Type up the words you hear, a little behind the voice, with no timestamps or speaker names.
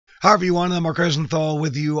Hi everyone, I'm Mark Rosenthal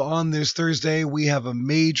with you on this Thursday. We have a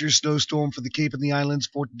major snowstorm for the Cape and the Islands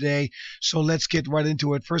for today, so let's get right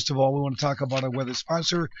into it. First of all, we want to talk about our weather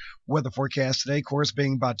sponsor, weather forecast today, of course,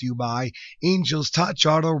 being brought to you by Angels Touch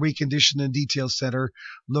Auto Recondition and Detail Center,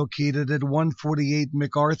 located at 148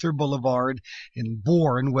 MacArthur Boulevard in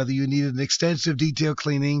Bourne. Whether you need an extensive detail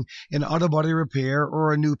cleaning, an auto body repair,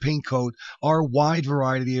 or a new paint coat, our wide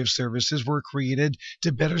variety of services were created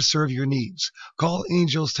to better serve your needs. Call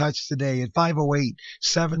Angels Touch today at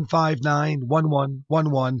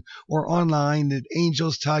 508-759-1111 or online at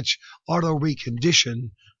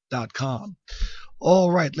angelstouchautorecondition.com.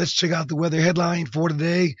 All right, let's check out the weather headline for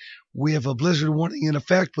today. We have a blizzard warning in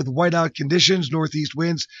effect with whiteout conditions, northeast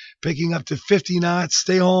winds picking up to 50 knots.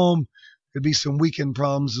 Stay home. Could be some weekend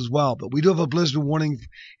problems as well. But we do have a blizzard warning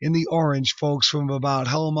in the orange, folks, from about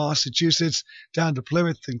Hull, Massachusetts down to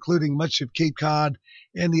Plymouth, including much of Cape Cod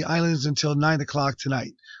and the islands until 9 o'clock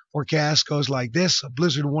tonight. Forecast goes like this: a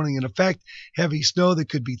blizzard warning in effect, heavy snow that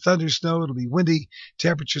could be thunder snow. It'll be windy,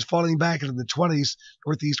 temperatures falling back into the 20s,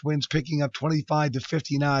 northeast winds picking up 25 to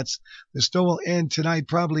 50 knots. The snow will end tonight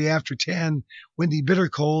probably after 10. Windy, bitter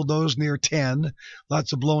cold, those near 10.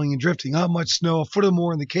 Lots of blowing and drifting. Not much snow, a foot or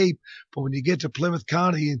more in the Cape, but when you get to Plymouth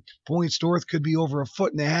County and points north, could be over a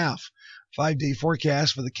foot and a half. 5-day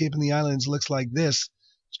forecast for the Cape and the Islands looks like this.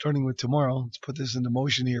 Starting with tomorrow, let's put this into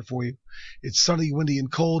motion here for you. It's sunny, windy, and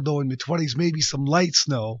cold, though in the 20s, maybe some light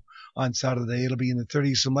snow on Saturday. It'll be in the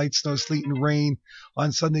 30s, some light snow, sleet, and rain.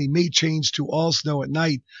 On Sunday, may change to all snow at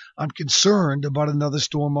night. I'm concerned about another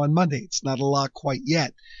storm on Monday. It's not a lot quite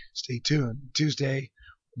yet. Stay tuned. Tuesday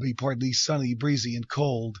will be partly sunny, breezy, and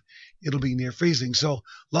cold. It'll be near freezing. So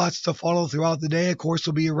lots to follow throughout the day. Of course,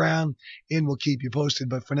 we'll be around, and we'll keep you posted.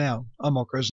 But for now, I'm Mark Rosen.